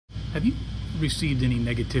Have you received any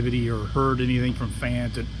negativity or heard anything from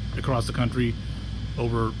fans across the country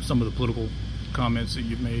over some of the political comments that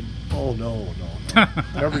you've made? Oh, no.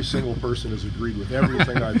 Every single person has agreed with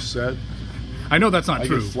everything I've said. I know that's not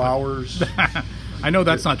true. I get flowers. I know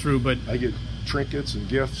that's not true, but I get trinkets and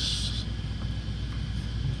gifts.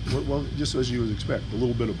 Well, just as you would expect, a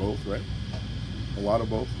little bit of both, right? A lot of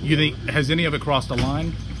both. You think, has any of it crossed the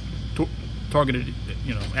line, targeted,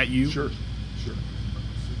 at you? Sure.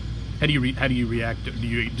 How do you react? Do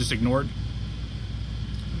you just ignore it?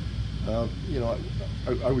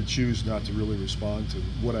 I would choose not to really respond to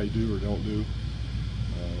what I do or don't do.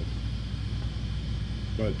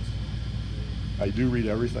 But I do read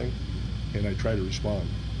everything, and I try to respond.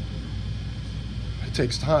 It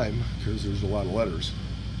takes time because there's a lot of letters,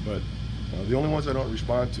 but the only ones I don't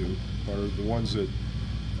respond to are the ones that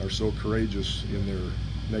are so courageous in their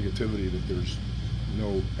negativity that there's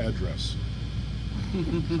no address.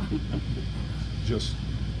 Just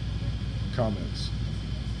comments.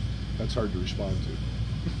 That's hard to respond to.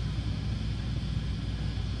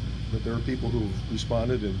 But there are people who've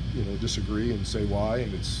responded and disagree and say why,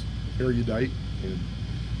 and it's erudite and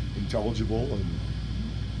intelligible, and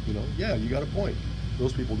yeah, you got a point.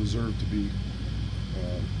 Those people deserve to be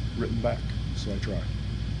written back. So I try. I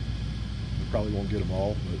probably won't get them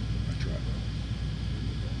all, but I try.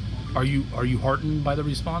 Are you heartened by the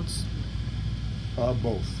response?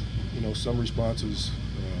 Both. Some responses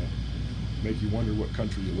make you wonder what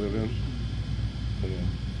country you live in, and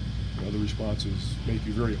other responses make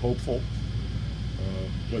you very hopeful.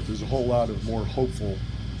 But there's a whole lot of more hopeful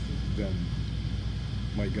than,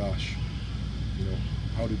 my gosh,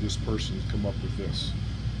 how did this person come up with this?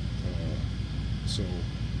 So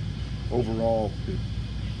overall,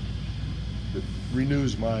 it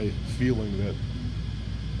renews my feeling that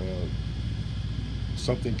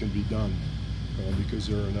something can be done because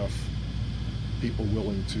there are enough people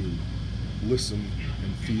willing to listen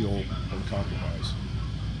and feel and compromise.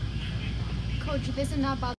 Coach, this is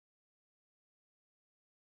not about